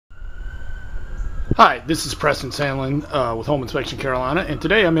Hi, this is Preston Sandlin with Home Inspection Carolina, and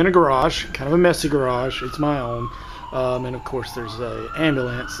today I'm in a garage, kind of a messy garage. It's my own, and of course there's an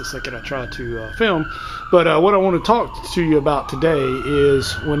ambulance the second I try to film. But what I want to talk to you about today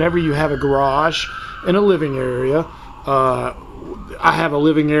is whenever you have a garage in a living area. I have a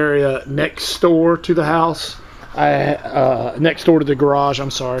living area next door to the house. Next door to the garage,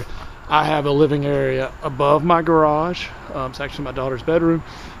 I'm sorry. I have a living area above my garage. It's actually my daughter's bedroom.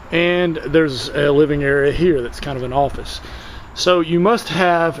 And there's a living area here that's kind of an office. So you must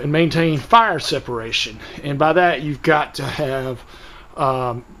have and maintain fire separation. And by that, you've got to have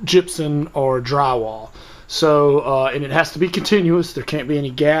gypsum or drywall. So, and it has to be continuous. There can't be any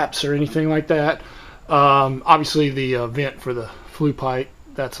gaps or anything like that. Obviously, the vent for the flue pipe,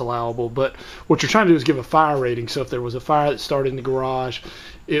 that's allowable. But what you're trying to do is give a fire rating. So if there was a fire that started in the garage,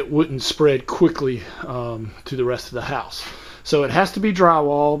 it wouldn't spread quickly to the rest of the house. So it has to be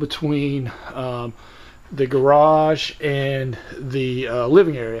drywall between the garage and the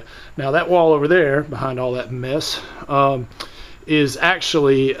living area. Now that wall over there, behind all that mess, is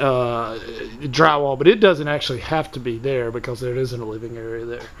actually drywall, but it doesn't actually have to be there because there isn't a living area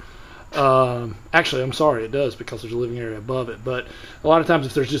there. Actually, I'm sorry, it does because there's a living area above it. But a lot of times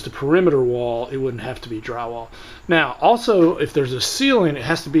if there's just a perimeter wall, it wouldn't have to be drywall. Now, also, if there's a ceiling, it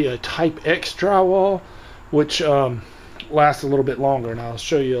has to be a Type X drywall, which lasts a little bit longer, and I'll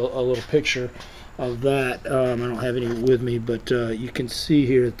show you a little picture of that. I don't have any with me, but you can see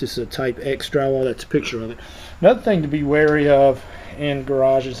here that this is a Type X drywall. That's a picture of it. Another thing to be wary of in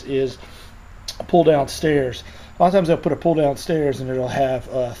garages is pull down stairs. A lot of times they'll put a pull down stairs and it'll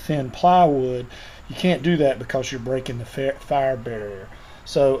have thin plywood. You can't do that because you're breaking the fire barrier.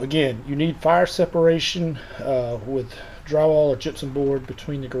 So again, you need fire separation with drywall or gypsum board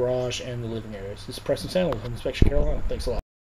between the garage and the living areas. This is Preston Sandlin with Home Inspection Carolina. Thanks a lot.